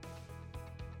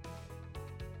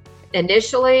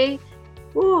initially,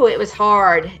 it was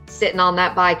hard sitting on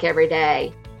that bike every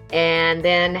day and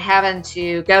then having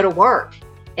to go to work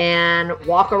and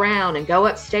walk around and go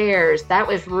upstairs. That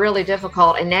was really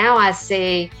difficult. And now I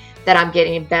see that I'm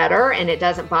getting better and it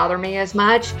doesn't bother me as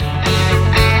much.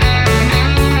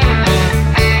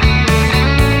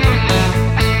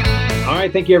 All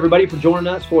right, thank you everybody for joining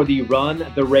us for the Run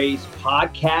the Race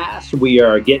podcast. We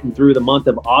are getting through the month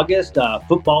of August,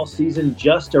 football season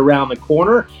just around the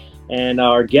corner. And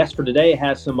our guest for today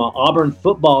has some Auburn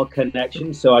football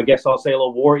connections. So I guess I'll say a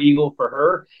little War Eagle for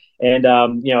her. And,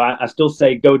 I still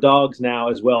say go Dogs now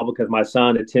as well because my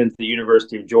son attends the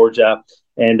University of Georgia.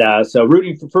 And so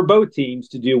rooting for both teams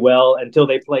to do well until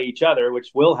they play each other,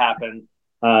 which will happen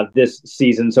this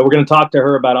season. So we're going to talk to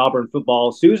her about Auburn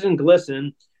football. Susan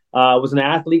Glisson was an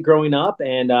athlete growing up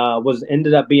and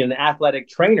ended up being an athletic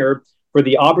trainer for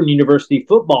the Auburn University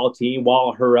football team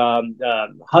while her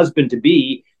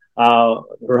husband-to-be,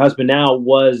 her husband now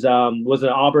was an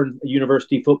Auburn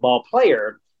University football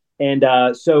player. And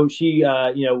so she,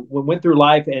 went through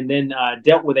life and then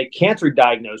dealt with a cancer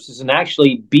diagnosis and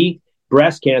actually beat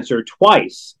breast cancer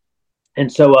twice. And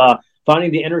so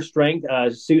finding the inner strength,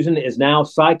 Susan is now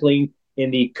cycling in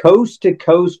the Coast to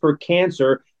Coast for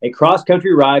Cancer, a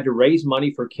cross-country ride to raise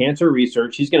money for cancer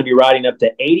research. She's going to be riding up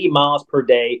to 80 miles per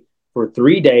day for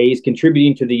 3 days,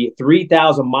 contributing to the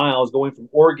 3,000 miles going from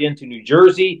Oregon to New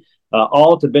Jersey,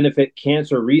 all to benefit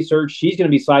cancer research. She's going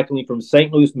to be cycling from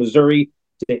St. Louis, Missouri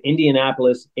to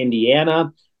Indianapolis,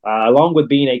 Indiana. Along with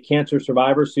being a cancer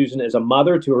survivor, Susan is a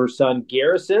mother to her son,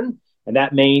 Garrison, and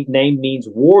that name means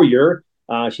warrior.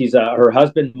 She's her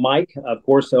husband, Mike, of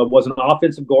course, was an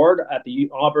offensive guard at the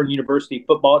Auburn University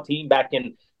football team back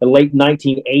in the late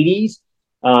 1980s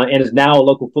and is now a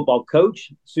local football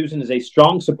coach. Susan is a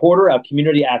strong supporter of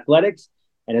community athletics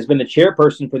and has been the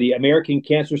chairperson for the American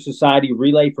Cancer Society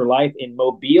Relay for Life in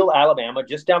Mobile, Alabama,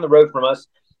 just down the road from us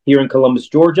here in Columbus,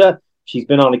 Georgia. She's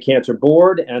been on the cancer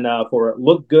board and for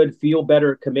Look Good, Feel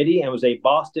Better committee and was a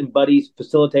Boston Buddies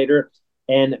facilitator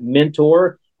and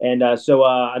mentor. And so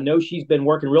I know she's been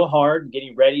working real hard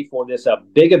getting ready for this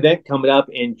big event coming up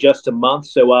in just a month.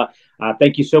 So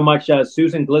thank you so much,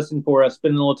 Susan Glisson, for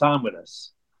spending a little time with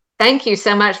us. Thank you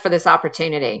so much for this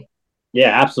opportunity. Yeah,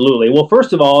 absolutely. Well,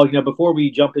 first of all, before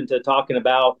we jump into talking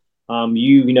about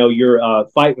your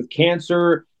fight with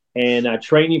cancer and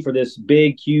training for this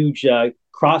big, huge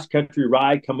cross-country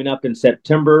ride coming up in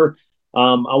September, I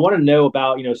want to know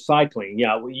about, cycling.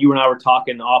 Yeah, you and I were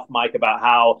talking off mic about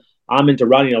how I'm into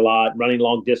running a lot, running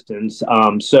long distance.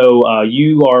 So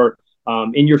you are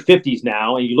in your 50s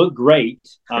now, and you look great.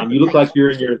 You look like you're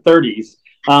in your 30s.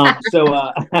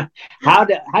 So how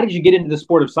did you get into the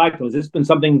sport of cycling? Has this been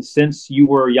something since you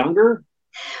were younger?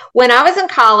 When I was in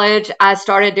college, I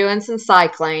started doing some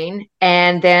cycling,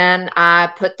 and then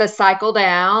I put the cycle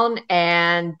down.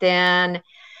 And then,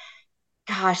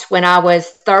 when I was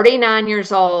 39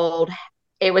 years old,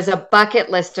 it was a bucket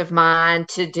list of mine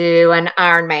to do an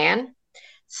Ironman.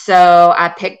 So I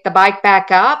picked the bike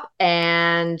back up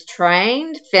and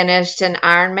trained, finished an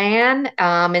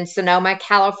Ironman in Sonoma,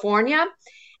 California.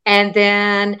 And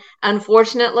then,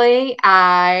 unfortunately,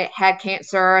 I had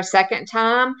cancer a second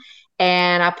time,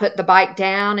 and I put the bike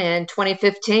down in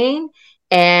 2015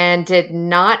 and did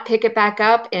not pick it back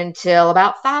up until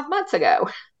about 5 months ago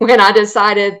when I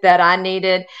decided that I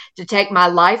needed to take my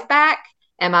life back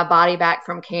and my body back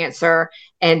from cancer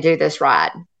and do this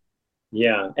ride.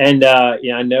 Yeah. And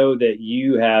I know that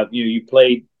you have, you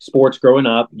played sports growing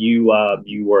up. You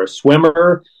were a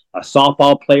swimmer, a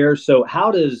softball player. So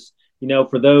how does,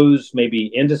 for those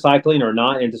maybe into cycling or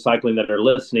not into cycling that are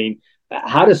listening,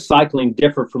 how does cycling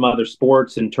differ from other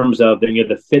sports in terms of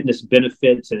the fitness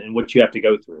benefits and what you have to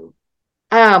go through?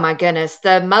 Oh my goodness.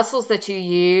 The muscles that you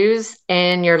use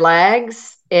in your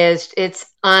legs it's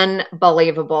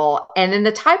unbelievable. And then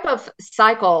the type of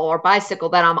cycle or bicycle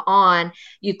that I'm on,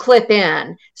 you clip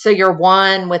in. So you're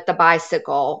one with the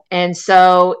bicycle. And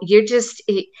so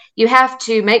you have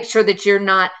to make sure that you're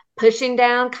not pushing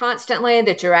down constantly,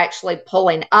 that you're actually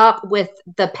pulling up with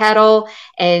the pedal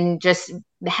and just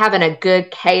having a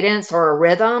good cadence or a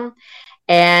rhythm.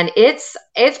 And it's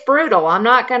brutal. I'm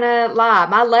not going to lie.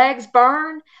 My legs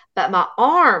burn, but my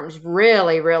arms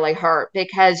really, really hurt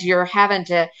because you're having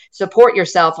to support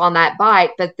yourself on that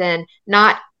bike, but then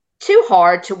not too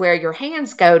hard to where your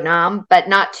hands go numb, but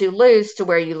not too loose to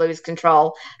where you lose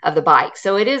control of the bike.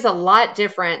 So it is a lot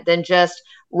different than just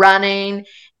running,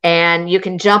 and you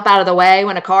can jump out of the way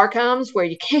when a car comes where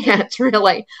you can't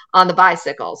really on the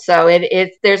bicycle. So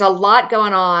there's a lot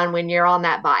going on when you're on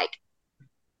that bike.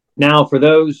 Now, for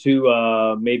those who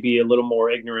may be a little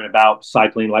more ignorant about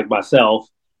cycling like myself,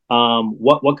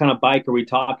 What kind of bike are we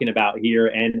talking about here?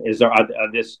 And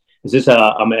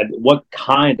what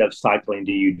kind of cycling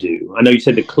do you do? I know you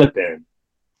said the clip-in.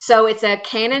 So it's a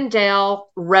Cannondale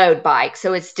road bike.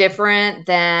 So it's different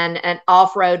than an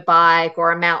off-road bike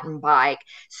or a mountain bike.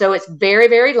 So it's very,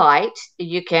 very light.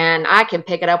 I can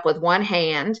pick it up with one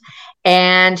hand,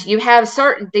 and you have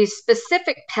these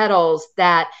specific pedals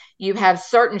that you have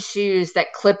certain shoes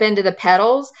that clip into the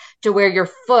pedals to where your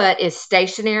foot is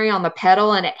stationary on the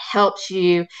pedal, and it helps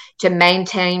you to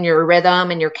maintain your rhythm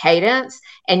and your cadence,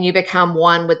 and you become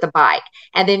one with the bike.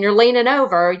 And then you're leaning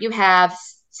over, you have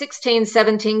 16,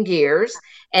 17 gears,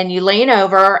 and you lean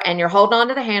over and you're holding on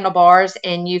to the handlebars,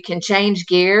 and you can change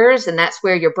gears, and that's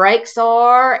where your brakes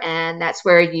are, and that's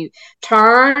where you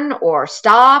turn or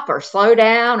stop or slow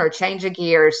down or change a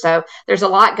gear. So there's a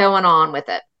lot going on with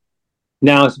it.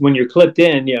 Now, when you're clipped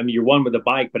in, you're one with the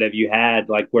bike, but have you had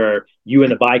like where you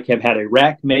and the bike have had a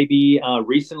wreck maybe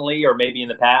recently or maybe in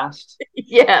the past?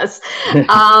 Yes.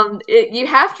 You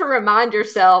have to remind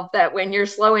yourself that when you're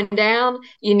slowing down,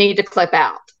 you need to clip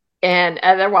out. And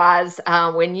otherwise,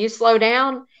 when you slow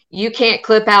down, you can't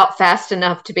clip out fast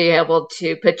enough to be able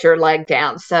to put your leg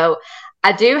down. So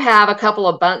I do have a couple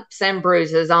of bumps and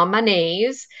bruises on my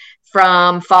knees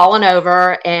from falling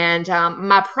over, and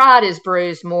my pride is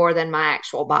bruised more than my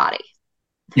actual body.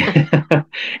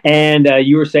 And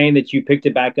you were saying that you picked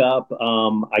it back up,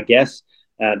 I guess,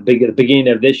 at the beginning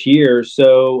of this year.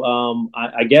 So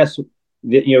I guess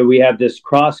that, we have this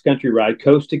cross country ride,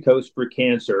 Coast to Coast for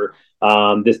Cancer.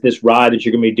 This ride that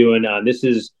you're going to be doing. This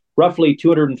is roughly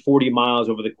 240 miles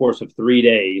over the course of 3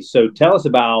 days. So tell us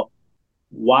about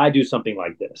why do something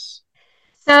like this.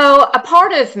 So a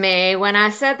part of me, when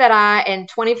I said that in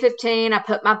 2015, I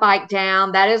put my bike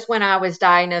down, that is when I was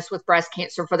diagnosed with breast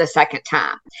cancer for the second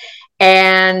time.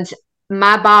 And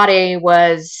my body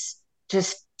was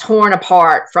just torn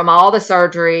apart from all the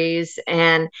surgeries.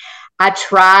 And I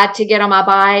tried to get on my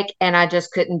bike and I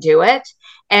just couldn't do it.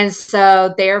 And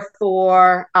so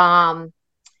therefore,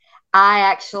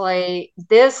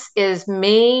 this is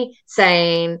me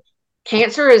saying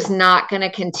cancer is not going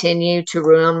to continue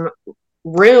to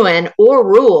ruin or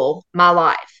rule my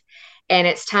life. And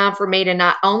it's time for me to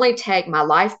not only take my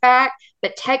life back,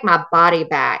 but take my body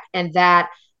back. And that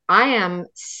I am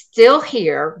still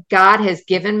here. God has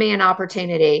given me an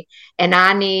opportunity, and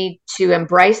I need to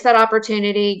embrace that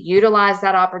opportunity, utilize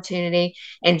that opportunity,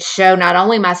 and show not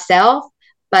only myself,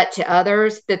 but to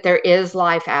others that there is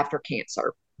life after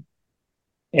cancer.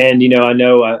 And I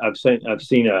know I've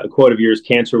seen a quote of yours: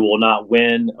 "Cancer will not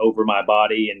win over my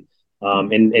body." And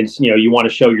you want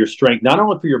to show your strength not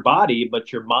only for your body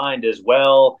but your mind as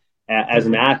well. As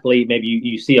an athlete, maybe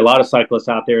you see a lot of cyclists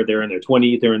out there. They're in their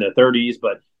 20s, they're in their 30s,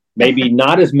 but maybe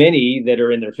not as many that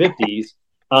are in their 50s.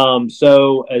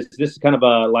 So is this kind of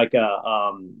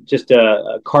just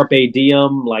a carpe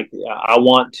diem? Like I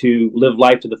want to live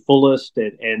life to the fullest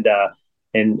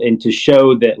and to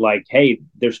show that like, hey,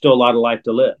 there's still a lot of life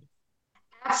to live.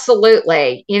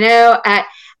 Absolutely. I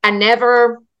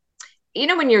never.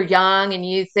 When you're young and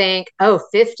you think, oh,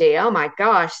 50, oh my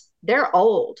gosh, they're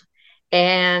old.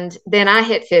 And then I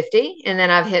hit 50 and then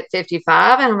I've hit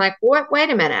 55 and I'm like, what? Wait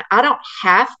a minute. I don't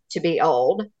have to be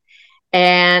old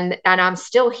and I'm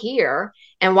still here.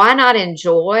 And why not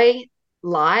enjoy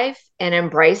life and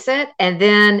embrace it? And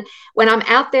then when I'm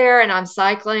out there and I'm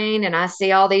cycling and I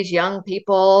see all these young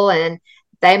people and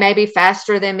they may be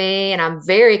faster than me, and I'm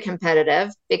very competitive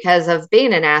because of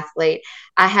being an athlete.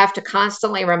 I have to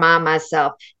constantly remind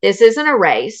myself, this isn't a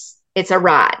race, it's a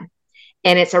ride.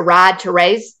 And it's a ride to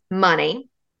raise money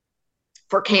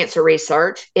for cancer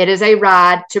research. It is a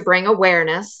ride to bring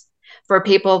awareness for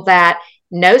people that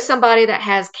know somebody that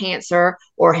has cancer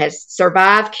or has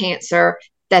survived cancer,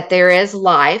 that there is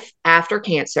life after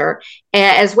cancer,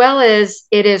 as well as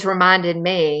it has reminded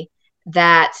me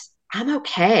that I'm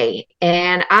okay.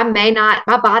 And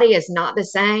my body is not the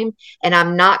same, and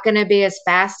I'm not going to be as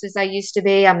fast as I used to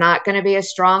be. I'm not going to be as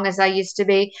strong as I used to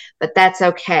be, but that's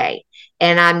okay.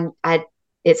 And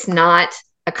it's not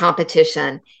a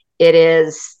competition. It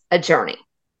is a journey.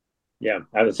 Yeah,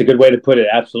 that's a good way to put it.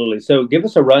 Absolutely. So give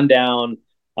us a rundown.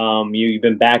 You've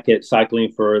been back at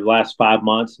cycling for the last 5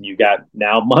 months, and you got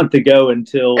now a month to go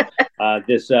until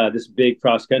this big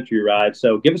cross country ride.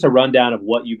 So give us a rundown of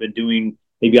what you've been doing,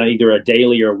 maybe on either a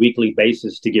daily or a weekly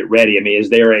basis to get ready. I mean,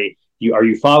 are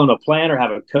you following a plan or have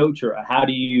a coach, or how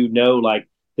do you know, like,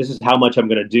 this is how much I'm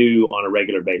going to do on a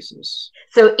regular basis?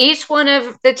 So each one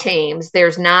of the teams,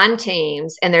 there's 9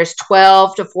 teams, and there's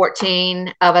 12 to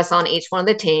 14 of us on each one of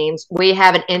the teams. We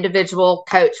have an individual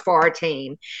coach for our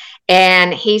team,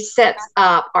 and he sets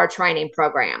up our training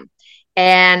program.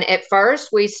 And at first,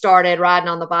 we started riding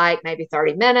on the bike maybe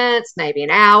 30 minutes, maybe an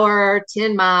hour,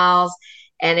 10 miles,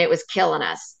 and it was killing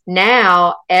us.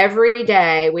 Now, every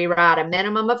day, we ride a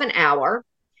minimum of an hour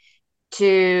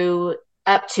to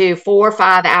up to 4 or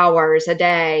 5 hours a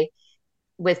day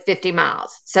with 50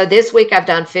 miles. So this week, I've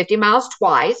done 50 miles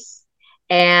twice.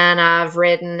 And I've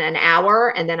ridden an hour,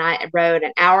 and then I rode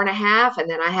an hour and a half, and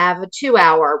then I have a 2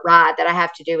 hour ride that I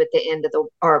have to do at the end of the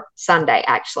or Sunday,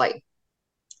 actually.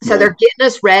 So they're getting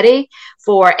us ready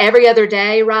for every other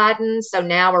day riding. So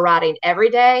now we're riding every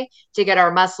day to get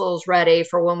our muscles ready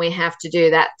for when we have to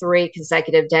do that 3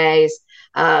 consecutive days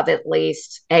of at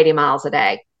least 80 miles a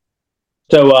day.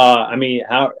 So, I mean,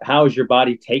 how is your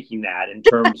body taking that in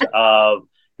terms of,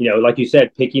 like you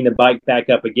said, picking the bike back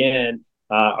up again?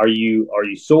 Are you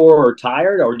sore or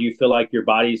tired, or do you feel like your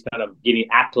body's kind of getting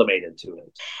acclimated to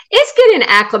it? It's getting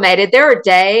acclimated. There are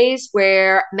days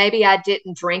where maybe I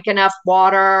didn't drink enough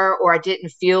water, or I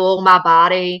didn't fuel my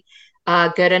body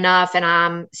good enough, and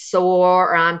I'm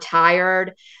sore or I'm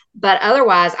tired. But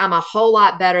otherwise, I'm a whole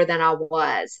lot better than I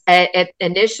was.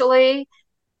 Initially,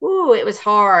 it was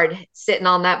hard sitting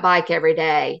on that bike every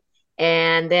day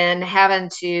and then having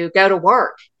to go to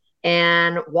work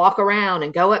and walk around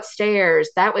and go upstairs.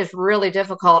 That was really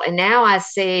difficult. And now I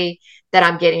see that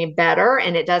I'm getting better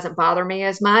and it doesn't bother me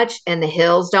as much, and the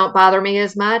hills don't bother me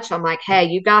as much. I'm like, hey,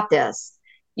 you got this.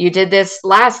 You did this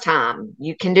last time.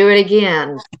 You can do it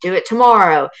again. Do it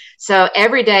tomorrow. So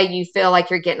every day you feel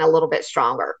like you're getting a little bit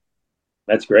stronger.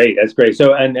 That's great. That's great.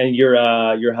 So, and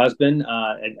your husband,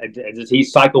 does he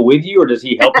cycle with you, or does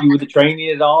he help you with the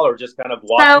training at all, or just kind of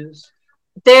watches?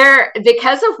 So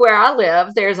because of where I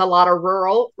live, there's a lot of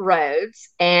rural roads,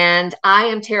 and I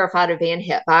am terrified of being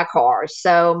hit by a car.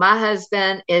 So my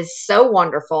husband is so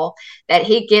wonderful that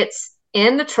he gets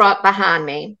in the truck behind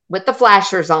me with the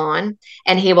flashers on,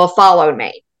 and he will follow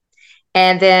me.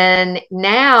 And then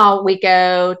now we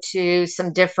go to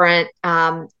some different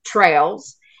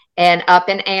trails and up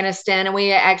in Anniston, and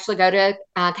we actually go to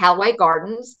Callaway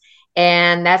Gardens,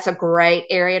 and that's a great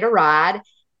area to ride.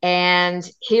 And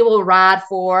he will ride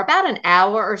for about an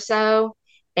hour or so,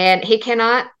 and he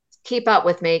cannot keep up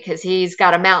with me because he's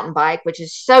got a mountain bike, which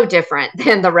is so different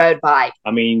than the road bike. I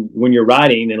mean, when you're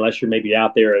riding, unless you're maybe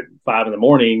out there at 5 in the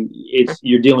morning,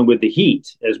 you're dealing with the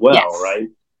heat as well, yes. Right?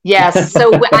 Yes.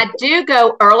 So I do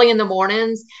go early in the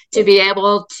mornings to be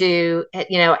able to,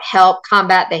 help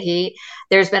combat the heat.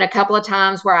 There's been a couple of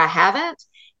times where I haven't,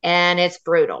 and it's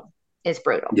brutal. It's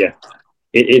brutal. Yeah.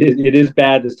 It is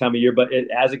bad this time of year, but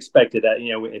as expected,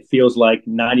 it feels like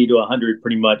 90 to 100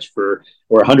 pretty much or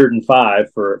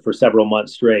 105 for several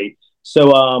months straight.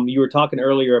 So you were talking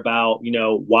earlier about,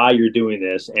 why you're doing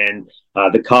this, and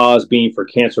the cause being for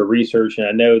cancer research. And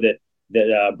I know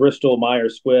that Bristol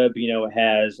Myers Squibb,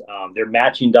 has their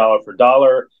matching dollar for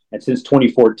dollar. And since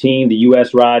 2014, the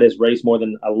U.S. ride has raised more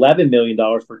than $11 million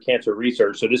for cancer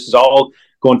research. So this is all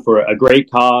going for a great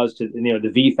cause to,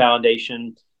 the V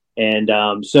Foundation.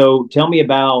 And so tell me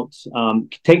about,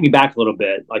 take me back a little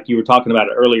bit, like you were talking about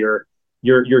it earlier,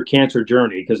 your cancer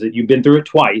journey, because you've been through it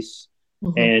twice.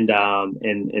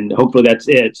 Mm-hmm. And hopefully that's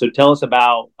it. So tell us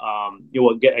about, I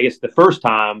guess the first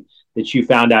time that you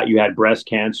found out you had breast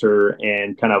cancer,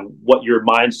 and kind of what your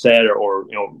mindset or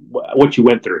what you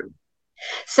went through.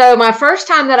 So my first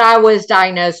time that I was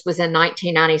diagnosed was in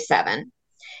 1997,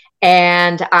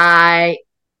 and I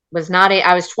was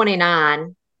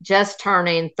 29, just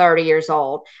turning 30 years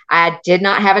old. I did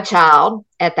not have a child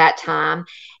at that time.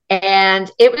 And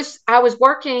I was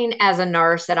working as a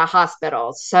nurse at a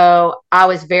hospital. So I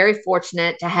was very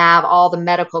fortunate to have all the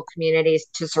medical communities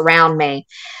to surround me.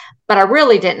 But I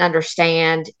really didn't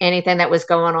understand anything that was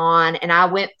going on. And I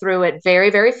went through it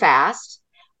very, very fast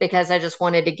because I just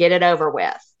wanted to get it over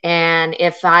with. And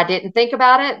if I didn't think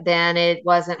about it, then it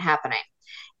wasn't happening.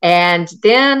 And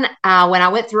then when I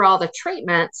went through all the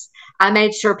treatments, I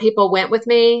made sure people went with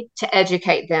me to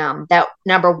educate them that,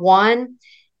 number one,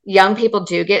 young people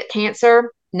do get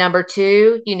cancer. Number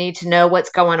two, you need to know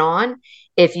what's going on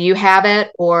if you have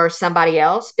it or somebody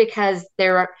else, because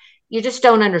you just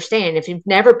don't understand. If you've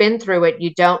never been through it,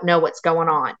 you don't know what's going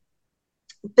on.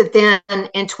 But then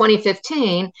in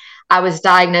 2015, I was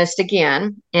diagnosed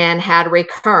again and had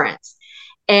recurrence.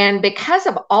 And because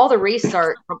of all the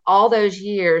research from all those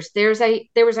years, there was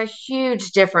a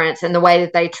huge difference in the way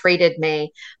that they treated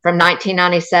me from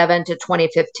 1997 to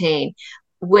 2015,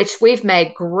 which we've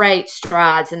made great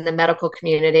strides in the medical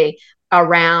community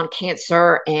around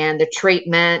cancer and the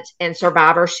treatment and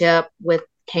survivorship with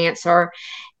cancer.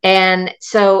 And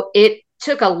so it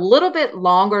took a little bit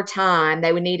longer time.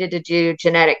 They needed to do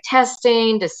genetic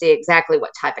testing to see exactly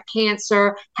what type of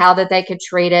cancer, how that they could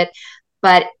treat it.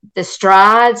 but the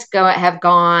strides have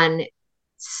gone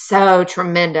so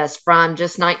tremendous from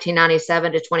just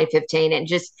 1997 to 2015,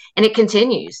 and it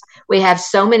continues. We have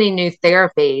so many new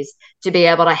therapies to be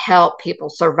able to help people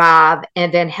survive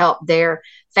and then help their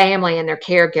family and their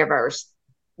caregivers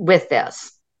with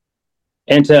this.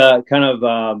 And to kind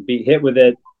of be hit with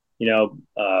it,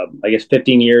 I guess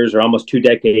 15 years or almost 2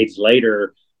 decades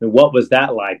later, what was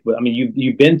that like? I mean,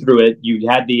 you've been through it. You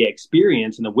had the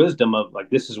experience and the wisdom of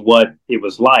like, this is what it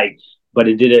was like. But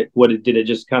did it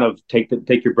just kind of take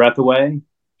your breath away?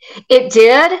 It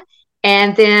did.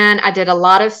 And then I did a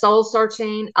lot of soul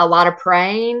searching, a lot of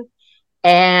praying,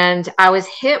 and I was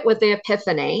hit with the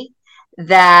epiphany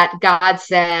that God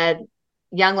said,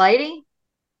 young lady,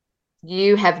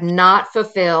 you have not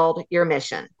fulfilled your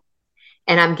mission,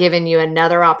 and I'm giving you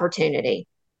another opportunity.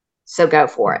 So go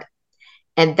for it.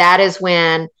 And that is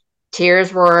when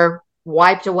tears were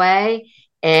wiped away,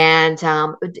 and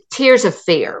tears of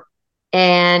fear.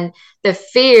 And the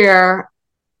fear,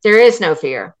 there is no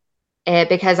fear,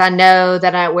 because I know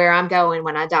that where I'm going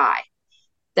when I die.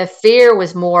 The fear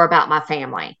was more about my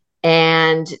family,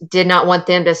 and did not want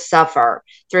them to suffer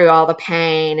through all the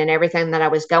pain and everything that I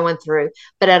was going through.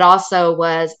 But it also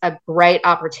was a great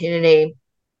opportunity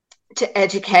to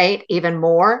educate even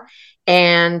more,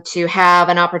 and to have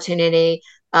an opportunity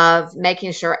of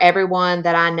making sure everyone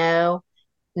that I know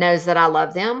knows that I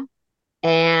love them,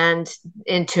 and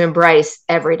to embrace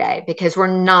every day, because we're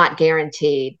not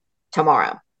guaranteed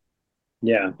tomorrow.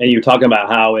 Yeah. And you're talking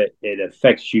about how it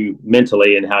affects you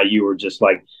mentally, and how you were just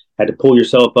like, had to pull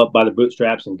yourself up by the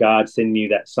bootstraps and God sending you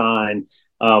that sign.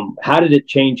 How did it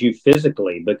change you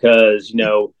physically? Because,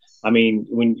 I mean,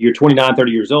 when you're 29,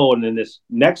 30 years old, and then this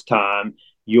next time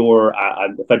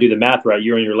if I do the math right,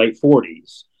 you're in your late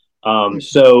 40s.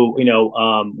 So,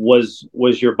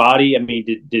 was your body, I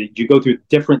mean, did you go through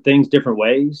different things, different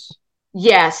ways?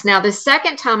 Yes. Now, the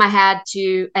second time I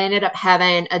ended up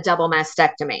having a double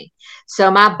mastectomy.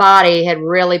 So my body had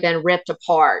really been ripped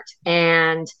apart,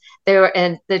 and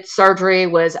the surgery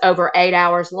was over 8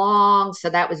 hours long. So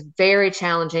that was very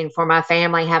challenging for my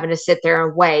family, having to sit there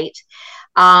and wait.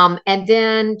 And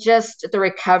then just the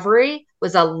recovery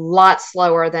was a lot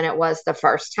slower than it was the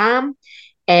first time.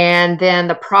 And then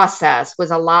the process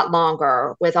was a lot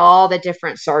longer with all the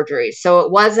different surgeries. So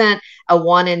it wasn't a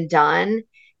one and done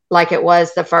like it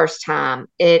was the first time.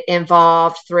 It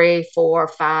involved 3, 4,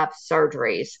 5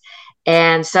 surgeries.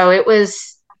 And so it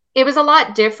was a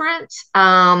lot different.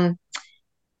 And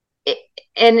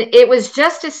it was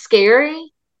just as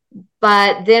scary.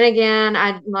 But then again,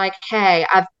 I'm like, hey,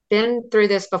 I've been through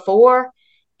this before,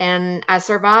 and I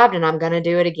survived, and I'm going to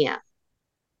do it again.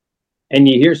 And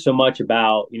you hear so much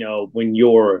about, when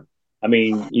you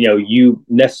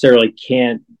necessarily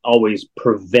can't always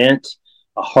prevent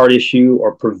a heart issue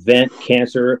or prevent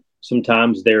cancer.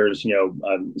 Sometimes there's,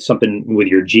 something with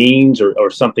your genes or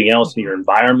something else in your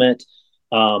environment.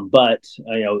 But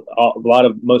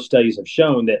most studies have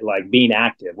shown that, like, being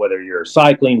active, whether you're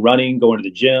cycling, running, going to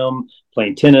the gym,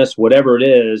 playing tennis, whatever it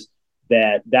is,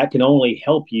 that can only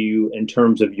help you in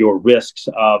terms of your risks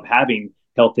of having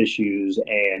health issues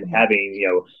and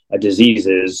having,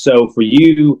 diseases. So for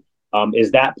you,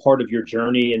 is that part of your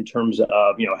journey in terms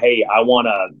of, hey, I want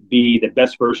to be the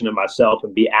best version of myself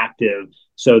and be active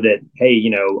so that, hey,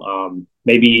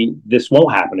 maybe this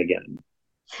won't happen again?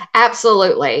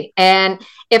 Absolutely. And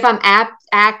if I'm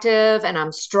active and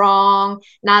I'm strong,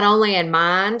 not only in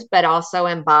mind, but also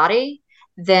in body,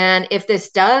 then if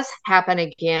this does happen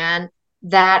again,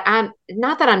 that I'm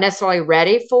not that I'm necessarily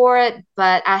ready for it,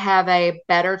 but I have a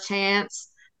better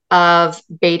chance of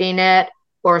beating it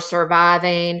or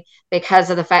surviving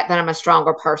because of the fact that I'm a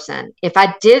stronger person. If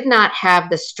I did not have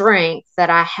the strength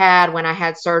that I had when I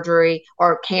had surgery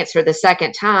or cancer the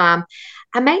second time,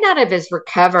 I may not have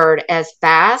recovered as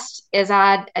fast as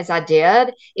I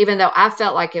did, even though I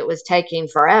felt like it was taking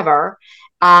forever.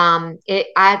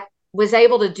 I was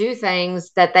able to do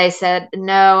things that they said,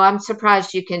 no, I'm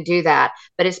surprised you can do that.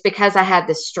 But it's because I had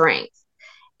the strength,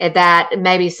 that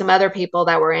maybe some other people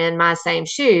that were in my same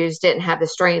shoes didn't have the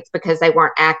strength because they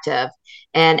weren't active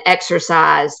and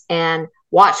exercise and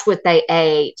watched what they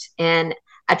ate. And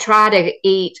I try to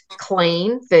eat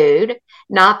clean food.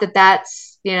 Not that that's,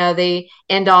 the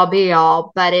end all be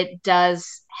all, but it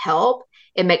does help.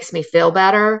 It makes me feel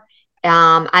better.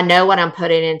 I know what I'm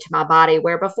putting into my body,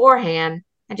 where beforehand,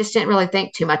 I just didn't really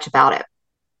think too much about it.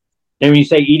 And when you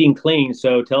say eating clean,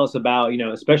 so tell us about,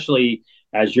 especially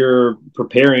as you're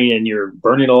preparing and you're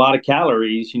burning a lot of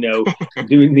calories,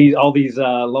 doing all these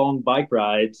long bike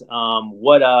rides.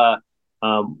 What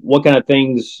kind of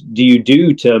things do you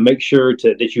do to make sure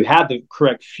that you have the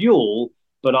correct fuel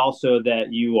but also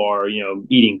that you are,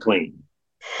 eating clean?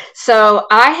 So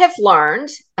I have learned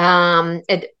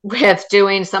with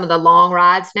doing some of the long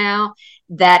rides now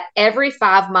that every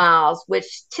 5 miles,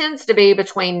 which tends to be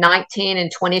between 19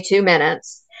 and 22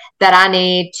 minutes, that I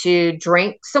need to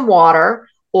drink some water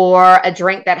or a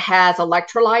drink that has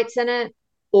electrolytes in it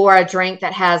or a drink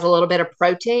that has a little bit of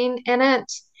protein in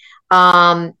it.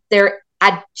 I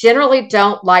generally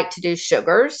don't like to do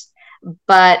sugars,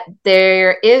 but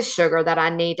there is sugar that I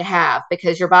need to have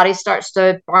because your body starts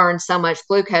to burn so much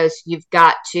glucose, you've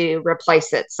got to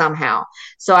replace it somehow.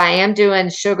 So I am doing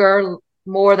sugar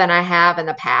more than I have in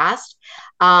the past,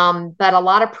 but a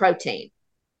lot of protein.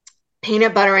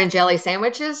 Peanut butter and jelly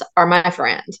sandwiches are my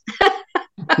friend.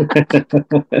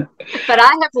 But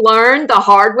I have learned the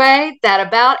hard way that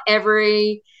about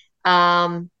every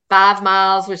 5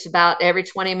 miles, which is about every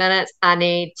 20 minutes, I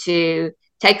need to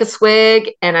take a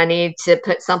swig and I need to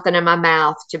put something in my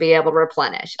mouth to be able to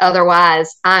replenish.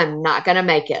 Otherwise, I'm not going to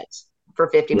make it for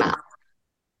 50 Yeah. miles.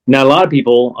 Now, a lot of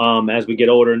people, as we get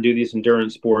older and do these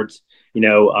endurance sports,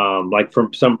 like for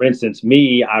instance,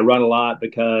 me, I run a lot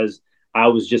because I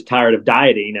was just tired of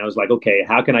dieting. I was like, okay,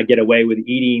 how can I get away with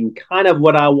eating kind of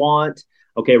what I want?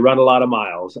 Okay, run a lot of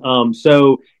miles.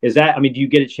 So is that, I mean, do you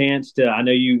get a chance to, I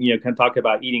know you kind of talk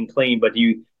about eating clean, but do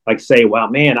you like say, wow,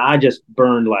 man, I just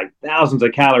burned like thousands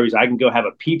of calories. I can go have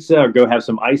a pizza or go have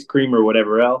some ice cream or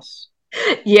whatever else?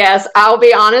 Yes, I'll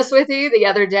be honest with you. The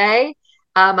other day,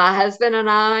 my husband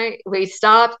and we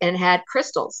stopped and had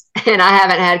crystals, and I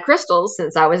haven't had crystals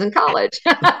since I was in college.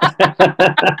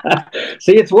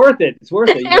 See, it's worth it. It's worth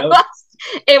it, it was,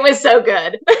 it was so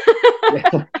good.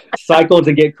 Yeah. Cycle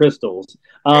to get crystals.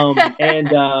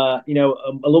 And a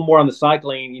little more on the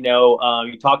cycling,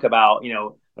 you talk about,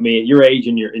 I mean, at your age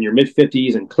in your mid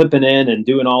 50s and clipping in and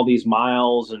doing all these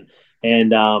miles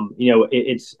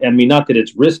it's, I mean, not that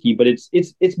it's risky, but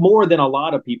it's more than a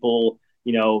lot of people,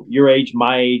 your age,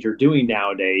 my age are doing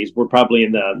nowadays. We're probably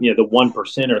in the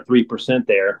 1% or 3%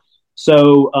 there.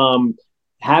 So,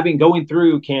 having going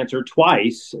through cancer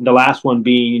twice, the last one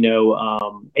being,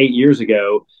 8 years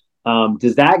ago,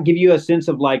 does that give you a sense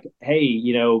of like, hey,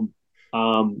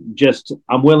 just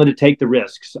I'm willing to take the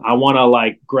risks. I want to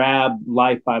like grab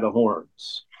life by the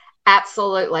horns.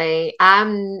 Absolutely.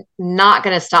 I'm not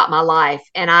going to stop my life.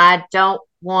 And I don't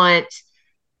want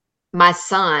my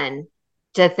son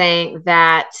to think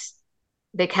that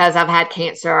because I've had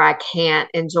cancer, I can't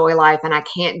enjoy life and I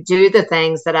can't do the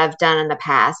things that I've done in the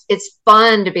past. It's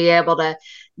fun to be able to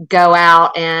go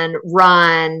out and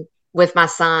run with my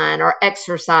son or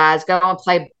exercise, go and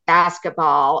play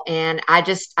basketball. And I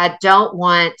don't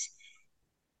want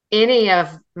any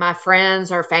of my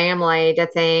friends or family to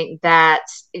think that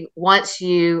once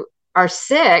you are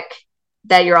sick,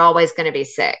 that you're always going to be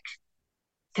sick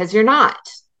because you're not.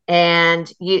 And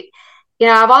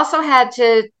I've also had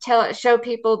to show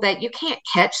people that you can't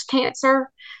catch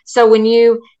cancer. So when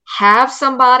you have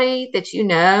somebody that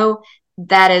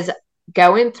that is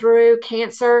going through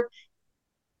cancer,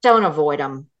 don't avoid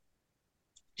them.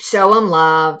 Show them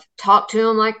love, talk to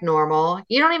them like normal.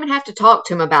 You don't even have to talk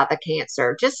to them about the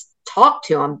cancer. Just talk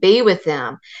to them, be with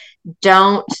them.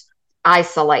 Don't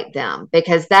isolate them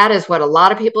because that is what a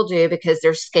lot of people do because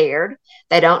they're scared.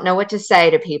 They don't know what to say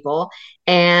to people.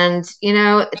 And,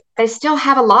 they still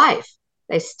have a life.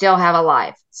 They still have a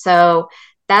life. So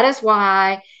that is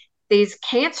why these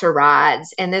cancer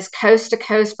rides and this coast to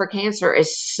coast for cancer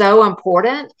is so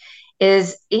important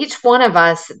is each one of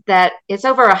us that it's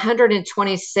over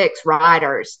 126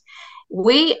 riders.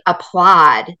 We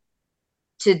applied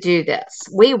to do this.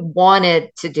 We wanted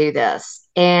to do this.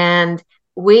 And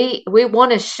we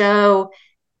want to show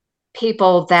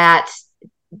people that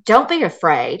don't be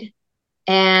afraid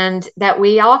and that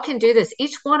we all can do this.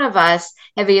 Each one of us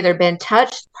have either been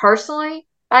touched personally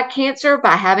by cancer,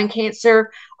 by having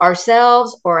cancer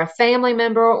ourselves or a family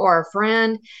member or a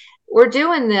friend. We're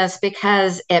doing this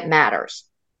because it matters.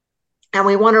 And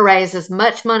we want to raise as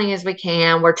much money as we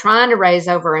can. We're trying to raise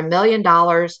over $1 million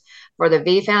for the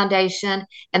V Foundation.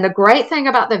 And the great thing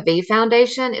about the V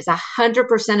Foundation is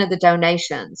 100% of the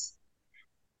donations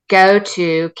go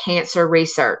to cancer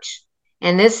research.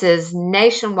 And this is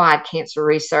nationwide cancer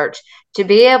research to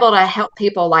be able to help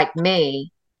people like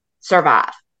me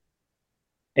survive.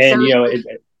 And, so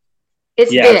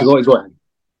it's yeah, big. so go ahead.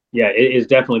 Yeah, it is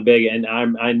definitely big. And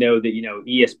I know that,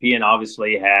 ESPN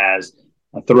obviously has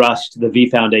thrust the V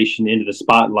Foundation into the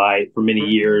spotlight for many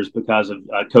years because of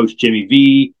Coach Jimmy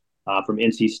V from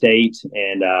NC State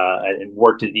and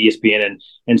worked at ESPN.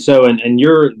 And so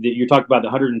you're talking about the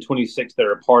 126 that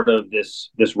are a part of this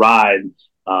ride.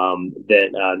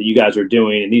 that you guys are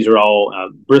doing, and these are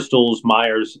all Bristol's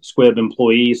Myers Squibb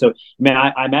employees. So, man,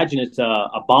 I imagine it's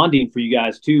a bonding for you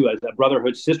guys too, as a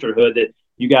brotherhood, sisterhood. That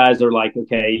you guys are like,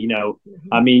 okay,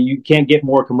 I mean, you can't get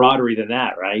more camaraderie than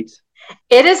that, right?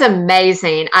 It is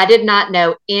amazing. I did not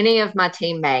know any of my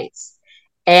teammates.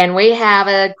 And we have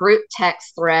a group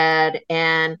text thread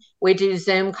and we do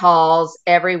Zoom calls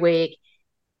every week.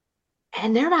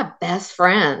 And they're my best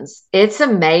friends. It's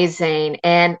amazing.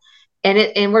 And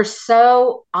we're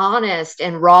so honest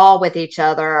and raw with each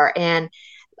other. And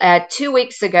 2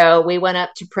 weeks ago, we went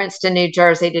up to Princeton, New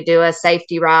Jersey to do a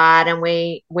safety ride, and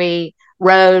we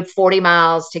rode 40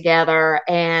 miles together,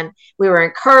 and we were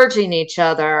encouraging each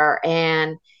other.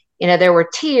 And there were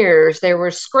tears, there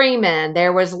was screaming,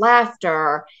 there was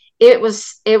laughter. It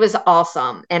was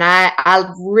awesome, and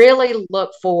I really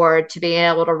look forward to being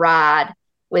able to ride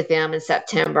with them in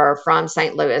September from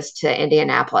St. Louis to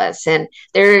Indianapolis. And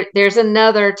there's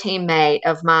another teammate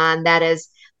of mine that is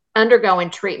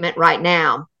undergoing treatment right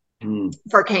now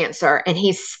for cancer, and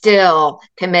he's still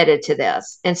committed to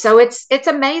this. And so it's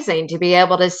amazing to be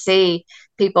able to see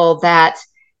people that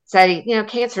say,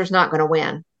 cancer is not going to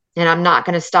win, and I'm not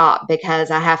going to stop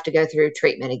because I have to go through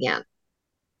treatment again.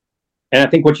 And I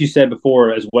think what you said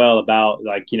before as well about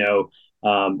like,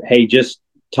 hey, just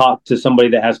talk to somebody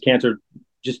that has cancer,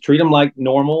 just treat them like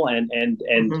normal and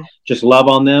just love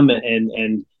on them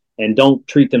and don't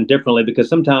treat them differently, because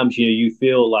sometimes, you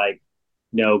feel like,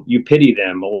 you pity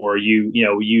them, or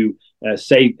you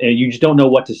say, and you just don't know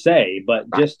what to say, but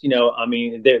just, I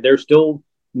mean, they're still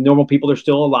normal people. They're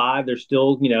still alive. They're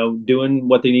still, doing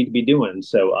what they need to be doing.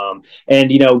 So,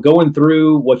 and, going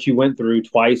through what you went through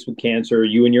twice with cancer,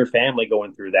 you and your family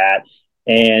going through that,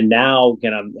 and now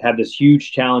gonna have this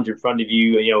huge challenge in front of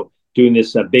you, doing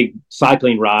this big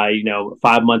cycling ride,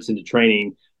 5 months into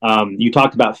training. You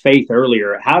talked about faith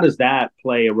earlier. How does that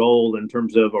play a role in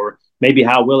terms of, or maybe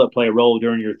how will it play a role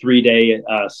during your 3-day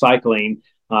cycling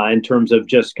in terms of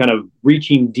just kind of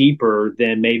reaching deeper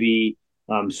than maybe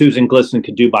Susan Glisson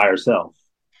could do by herself?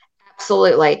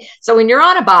 Absolutely. So when you're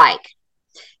on a bike,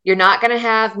 you're not going to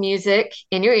have music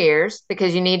in your ears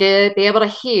because you need to be able to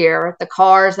hear the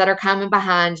cars that are coming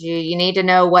behind you. You need to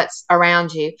know what's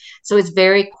around you. So it's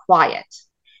very quiet,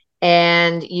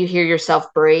 and you hear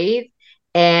yourself breathe.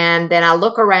 And then I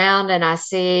look around and I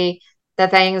see the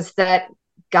things that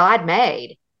God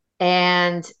made.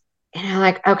 And I'm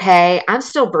like, okay, I'm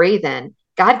still breathing.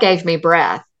 God gave me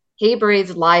breath. He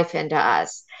breathed life into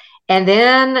us. And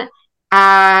then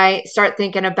I start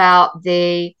thinking about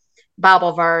the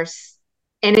Bible verse,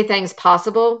 anything's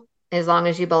possible as long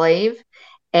as you believe.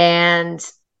 And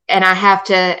I have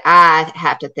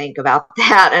to think about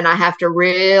that, and I have to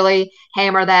really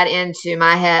hammer that into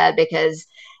my head, because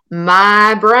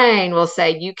my brain will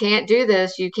say, you can't do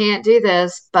this, you can't do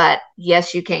this, but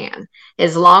yes, you can.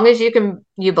 As long as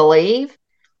you believe,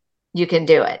 you can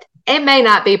do it. It may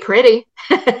not be pretty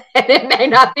and it may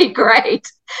not be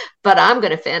great, but I'm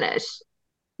going to finish.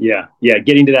 Yeah.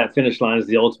 Getting to that finish line is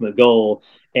the ultimate goal.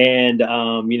 And,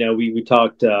 we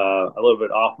talked a little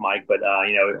bit off mic, but,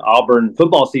 Auburn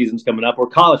football season's coming up, or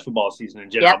college football season in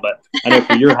general. Yep. But I know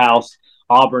for your house,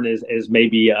 Auburn is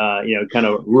maybe, kind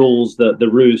of rules the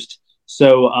roost.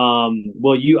 So,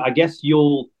 I guess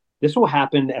this will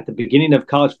happen at the beginning of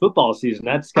college football season.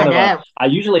 That's kind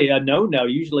of usually a no-no.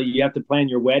 Usually you have to plan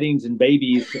your weddings and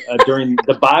babies during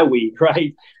the bye week,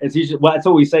 right? It's usually, that's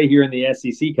what we say here in the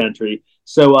SEC country.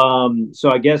 So,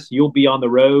 I guess you'll be on the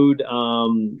road,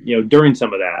 during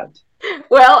some of that.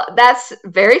 Well, that's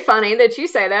very funny that you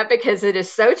say that, because it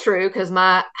is so true, because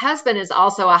my husband is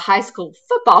also a high school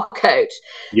football coach.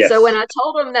 Yes. So when I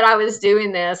told him that I was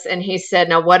doing this, and he said,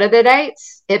 now what are the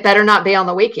dates? It better not be on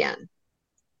the weekend.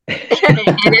 And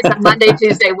it's a Monday,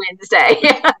 Tuesday, Wednesday.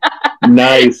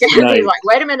 Nice. He's like,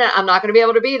 wait a minute, I'm not going to be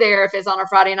able to be there if it's on a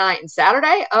Friday night and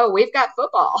Saturday. Oh, we've got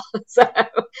football. So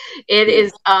it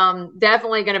is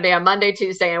definitely going to be a Monday,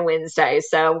 Tuesday, and Wednesday.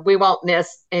 So we won't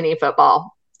miss any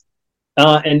football.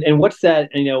 And what's that,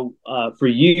 for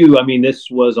you, I mean, this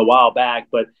was a while back,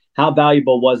 but how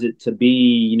valuable was it to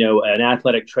be, an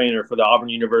athletic trainer for the Auburn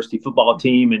University football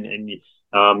team, and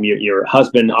your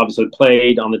husband obviously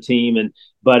played on the team,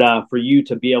 but for you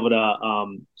to be able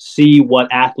to see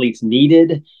what athletes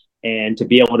needed and to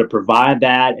be able to provide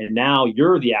that, and now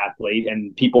you're the athlete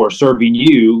and people are serving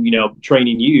you,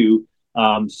 training you.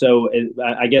 So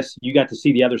I guess you got to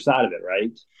see the other side of it,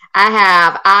 right? I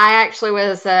have. I actually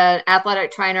was an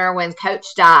athletic trainer when Coach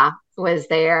Dye was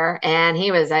there, and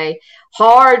he was a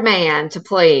hard man to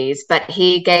please, but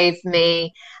he gave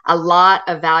me a lot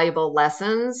of valuable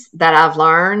lessons that I've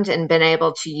learned and been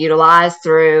able to utilize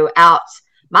throughout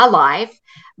my life.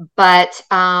 But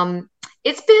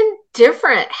it's been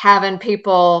different having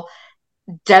people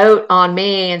dote on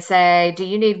me and say, "Do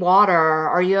you need water?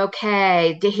 Are you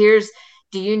okay? Do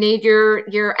you need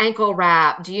your ankle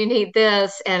wrap? Do you need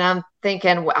this?" And I'm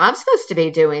thinking, well, I'm supposed to be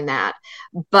doing that.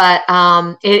 But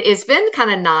it's been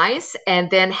kind of nice. And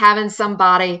then having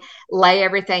somebody lay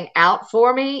everything out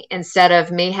for me instead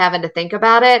of me having to think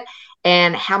about it.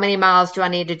 And how many miles do I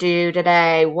need to do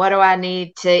today? What do I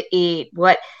need to eat?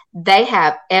 What they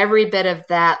have every bit of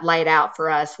that laid out for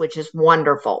us, which is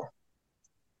wonderful.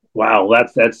 Wow,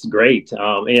 that's great.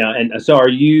 Yeah, and so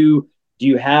do you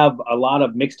have a lot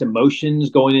of mixed emotions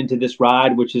going into this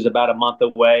ride, which is about a month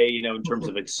away, in terms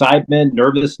of excitement,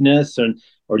 nervousness,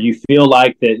 or do you feel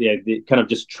like that, kind of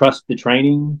just trust the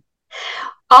training?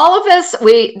 All of us,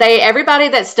 everybody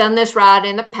that's done this ride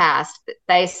in the past,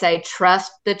 they say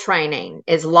trust the training.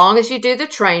 As long as you do the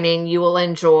training, you will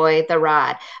enjoy the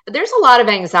ride. But there's a lot of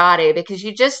anxiety because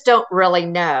you just don't really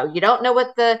know. You don't know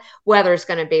what the weather is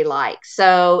going to be like.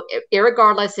 So,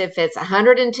 irregardless if it's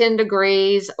 110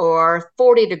 degrees or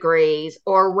 40 degrees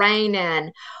or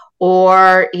raining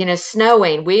or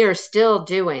snowing, we are still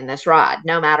doing this ride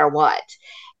no matter what.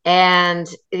 And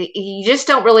you just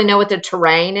don't really know what the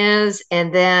terrain is.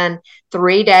 And then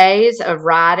 3 days of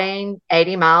riding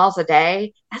 80 miles a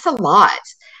day, that's a lot.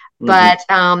 But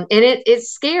and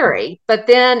it's scary, but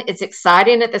then it's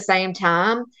exciting at the same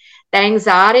time. The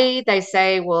anxiety, they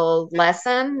say, will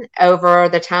lessen over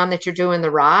the time that you're doing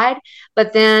the ride,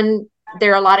 but then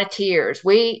there are a lot of tears.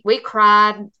 We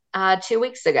cried 2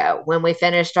 weeks ago when we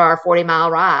finished our 40-mile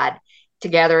ride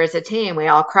together as a team. We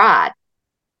all cried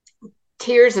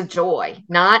tears of joy,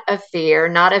 not of fear,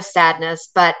 not of sadness,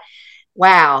 but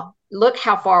wow, look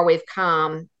how far we've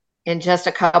come in just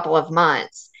a couple of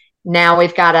months. Now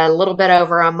we've got a little bit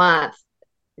over a month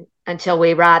until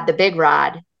we ride the big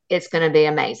ride. It's going to be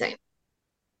amazing.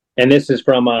 And this is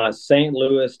from St.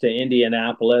 Louis to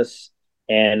Indianapolis.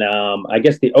 And I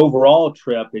guess the overall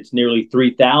trip, it's nearly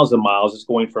 3,000 miles. It's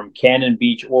going from Cannon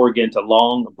Beach, Oregon to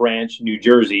Long Branch, New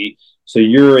Jersey. So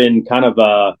you're in kind of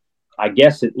I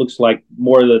guess it looks like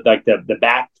more like the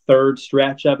back third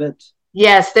stretch of it.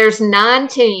 Yes, there's 9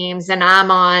 teams and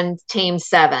I'm on team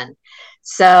 7.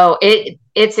 So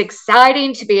it's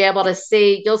exciting to be able to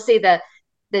see. You'll see the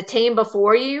team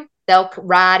before you. They'll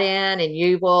ride in and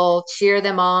you will cheer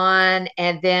them on,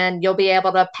 and then you'll be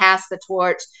able to pass the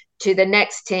torch to the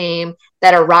next team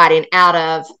that are riding out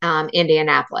of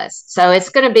Indianapolis. So it's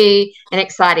going to be an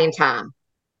exciting time.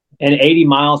 And 80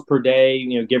 miles per day,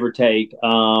 give or take.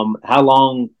 How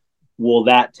long will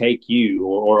that take you,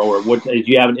 or what? Do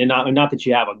you have? And not that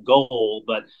you have a goal,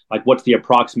 but like, what's the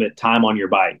approximate time on your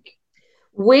bike?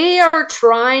 We are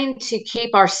trying to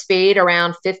keep our speed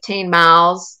around 15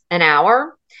 miles an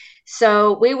hour.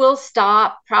 So we will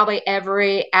stop probably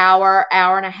every hour,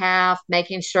 hour and a half,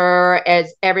 making sure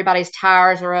as everybody's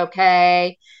tires are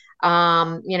okay.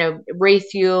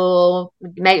 Refuel,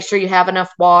 make sure you have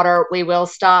enough water. We will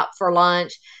stop for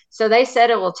lunch. So they said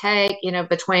it will take,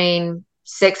 between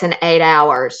 6 and 8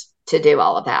 hours to do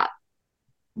all of that.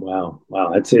 Wow.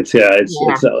 It's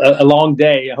a long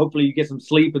day. Hopefully you get some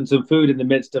sleep and some food in the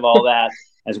midst of all that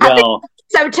as well.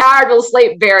 So tired, we'll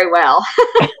sleep very well.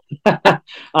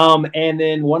 And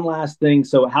then one last thing.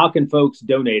 So how can folks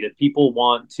donate if people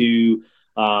want to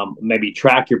maybe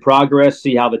track your progress,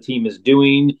 see how the team is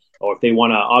doing, or if they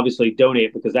want to obviously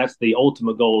donate, because that's the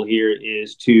ultimate goal here,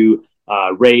 is to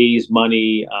raise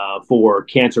money for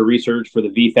cancer research for the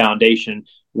V Foundation.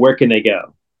 Where can they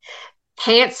go?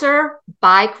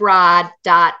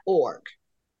 CancerBikeRide.org.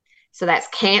 So that's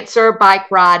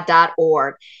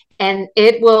CancerBikeRide.org. And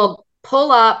it will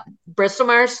pull up Bristol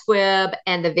Myers Squibb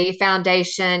and the V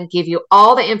Foundation, give you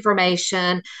all the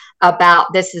information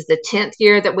about, this is the 10th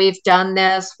year that we've done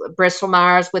this, Bristol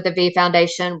Myers with the V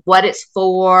Foundation, what it's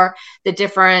for, the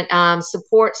different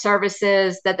support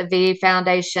services that the V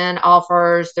Foundation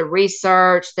offers, the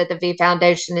research that the V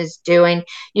Foundation is doing.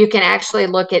 You can actually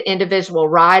look at individual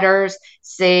riders,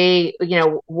 see,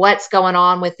 what's going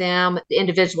on with them, the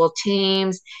individual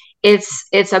teams.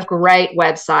 It's a great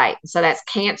website. So that's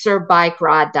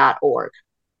CancerBikeRide.org.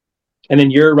 And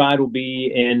then your ride will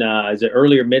be in, is it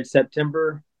early or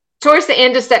mid-September? Towards the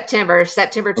end of September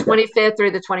 25th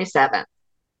through the 27th.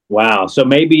 Wow. So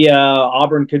maybe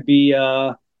Auburn could be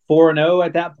 4-0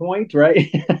 at that point, right?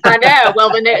 I know. Well,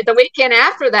 the weekend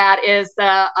after that is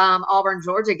the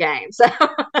Auburn-Georgia game. So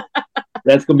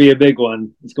that's going to be a big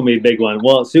one. It's going to be a big one.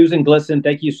 Well, Susan Glisson,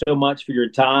 thank you so much for your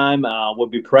time. We'll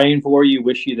be praying for you.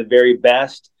 Wish you the very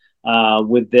best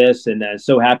with this. And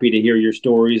so happy to hear your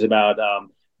stories about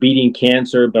beating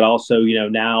cancer, but also,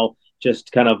 now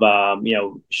just kind of,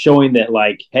 showing that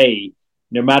like, hey,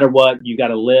 no matter what, you got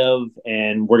to live,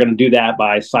 and we're going to do that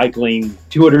by cycling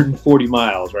 240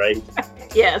 miles, right?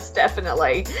 Yes,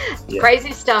 definitely. Yeah.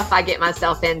 Crazy stuff I get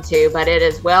myself into, but it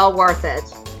is well worth it.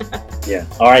 Yeah.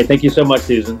 All right. Thank you so much,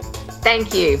 Susan.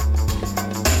 Thank you.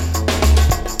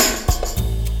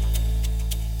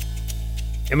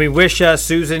 And we wish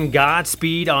Susan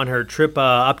Godspeed on her trip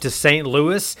up to St.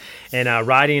 Louis and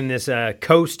riding this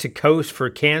coast to coast for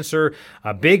cancer,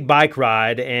 a big bike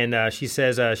ride. And she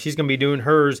says she's going to be doing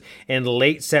hers in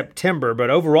late September. But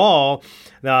overall,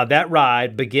 that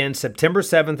ride begins September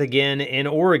 7th again in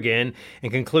Oregon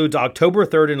and concludes October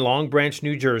 3rd in Long Branch,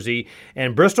 New Jersey.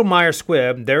 And Bristol Myers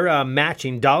Squibb, they're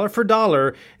matching dollar for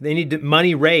dollar. They need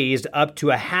money raised up to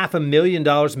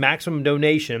 $500,000 maximum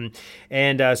donation.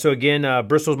 And so again,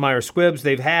 Bristol Myers Squibb,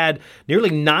 they've had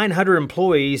nearly 900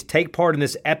 employees take part in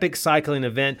this epic cycling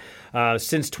event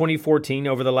since 2014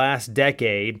 over the last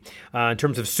decade. In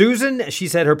terms of Susan, she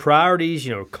said her priorities,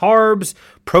 carbs,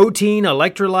 protein,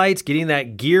 electrolytes, getting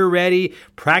that gear ready,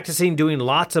 practicing doing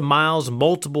lots of miles,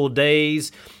 multiple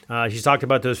days. She's talked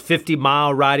about those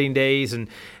 50-mile riding days and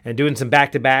doing some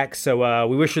back-to-backs. So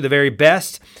we wish her the very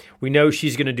best. We know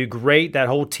she's going to do great. That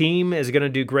whole team is going to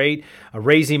do great,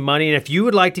 raising money. And if you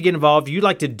would like to get involved, you'd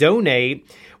like to donate,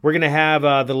 we're going to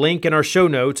have the link in our show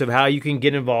notes of how you can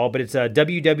get involved. But it's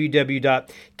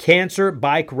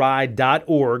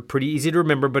www.cancerbikeride.org. Pretty easy to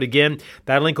remember. But again,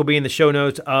 that link will be in the show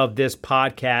notes of this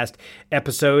podcast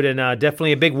episode. And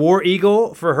definitely a big War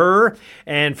Eagle for her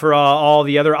and for all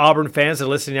the other Auburn fans that are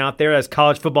listening out there, as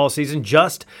college football season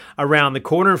just around the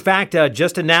corner. In fact,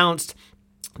 just announced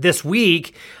this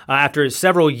week, after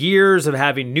several years of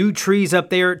having new trees up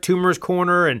there at Toomer's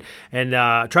Corner and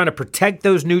trying to protect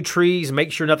those new trees,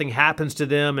 make sure nothing happens to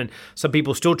them, and some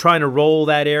people still trying to roll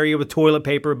that area with toilet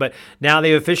paper, but now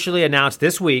they officially announced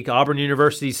this week, Auburn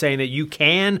University saying that you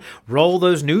can roll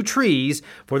those new trees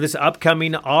for this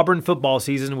upcoming Auburn football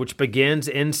season, which begins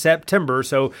in September.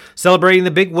 So celebrating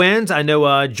the big wins. I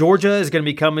know Georgia is going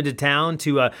to be coming to town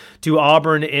to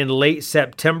Auburn in late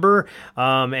September,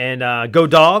 and go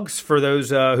Dogs for those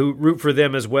who root for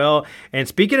them as well. And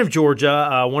speaking of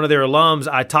Georgia, one of their alums,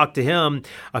 I talked to him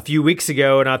a few weeks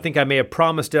ago, and I think I may have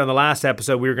promised it on the last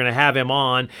episode we were going to have him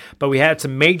on, but we had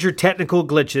some major technical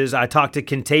glitches. I talked to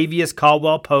Kentavious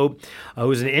Caldwell-Pope,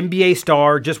 who's an NBA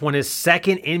star, just won his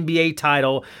second NBA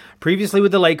title, previously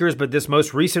with the Lakers, but this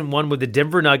most recent one with the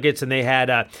Denver Nuggets, and they had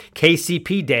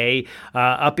KCP Day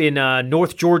up in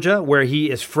North Georgia, where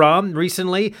he is from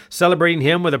recently, celebrating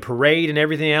him with a parade and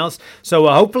everything else.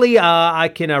 So hopefully I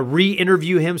can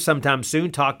re-interview him sometime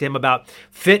soon, talk to him about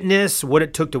fitness, what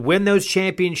it took to win those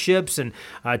championships, and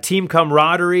team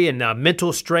camaraderie and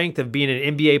mental strength of being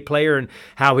an NBA player, and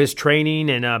how his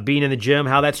training and being in the gym,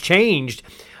 how that's changed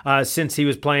since he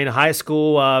was playing high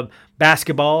school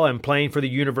basketball and playing for the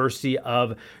University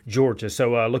of Georgia.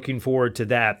 So looking forward to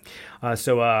that.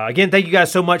 Again, thank you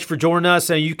guys so much for joining us.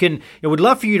 Would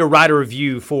love for you to write a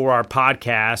review for our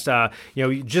podcast.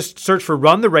 You just search for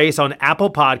Run the Race on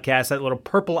Apple Podcasts, that little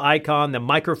purple icon, the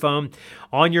microphone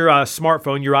on your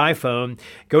smartphone, your iPhone.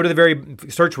 Go to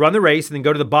search Run the Race, and then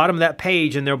go to the bottom of that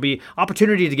page, and there'll be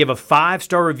opportunity to give a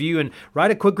 5-star review and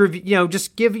write a quick review.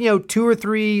 Just give 2 or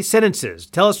 3 sentences.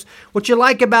 Tell us what you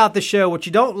like about the show, what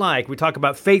you don't like. We talk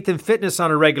about faith and fitness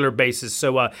on a regular basis.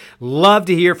 So love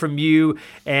to hear from you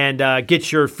and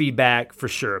get your feedback for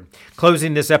sure.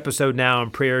 Closing this episode now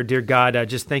in prayer. Dear God,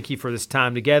 just thank you for this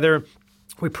time together.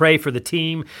 We pray for the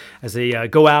team as they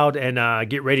go out and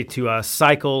get ready to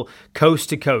cycle coast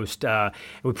to coast.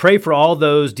 We pray for all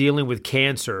those dealing with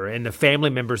cancer and the family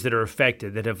members that are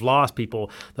affected, that have lost people,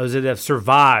 those that have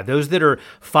survived, those that are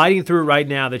fighting through it right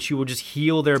now, that you will just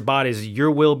heal their bodies.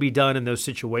 Your will be done in those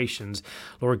situations,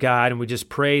 Lord God. And we just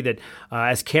pray that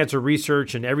as cancer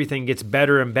research and everything gets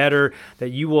better and better, that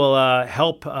you will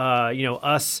help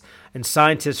us and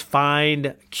scientists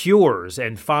find cures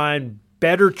and find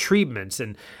better treatments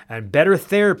and better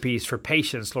therapies for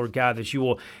patients, Lord God, that you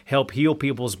will help heal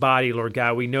people's body, Lord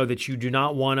God. We know that you do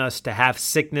not want us to have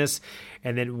sickness,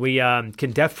 and that we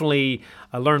can definitely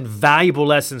learn valuable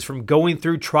lessons from going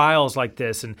through trials like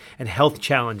this and health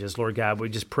challenges, Lord God. We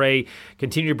just pray,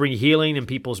 continue to bring healing in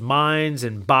people's minds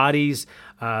and bodies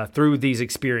through these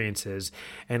experiences.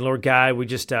 And Lord God, we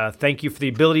just thank you for the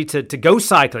ability to go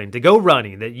cycling, to go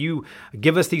running, that you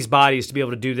give us these bodies to be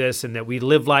able to do this, and that we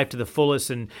live life to the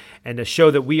fullest, and to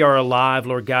show that we are alive,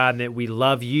 Lord God, and that we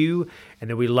love you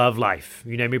and that we love life. In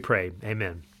your name we pray.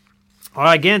 Amen. All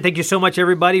right, again, thank you so much,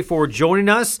 everybody, for joining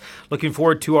us. Looking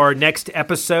forward to our next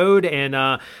episode. And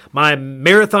my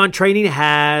marathon training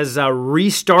has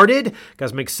restarted. Got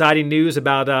some exciting news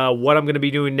about what I'm going to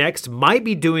be doing next. Might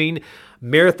be doing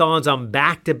marathons on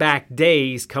back-to-back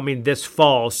days coming this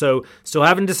fall. So still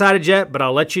haven't decided yet, but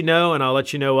I'll let you know, and I'll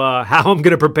let you know how I'm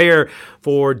going to prepare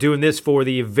for doing this for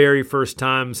the very first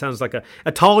time. Sounds like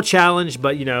a tall challenge,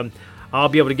 but, I'll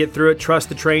be able to get through it. Trust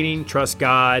the training, trust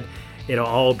God. It'll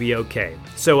all be okay.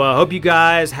 So I hope you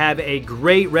guys have a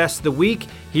great rest of the week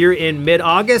here in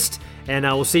mid-August, and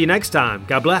we'll see you next time.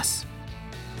 God bless.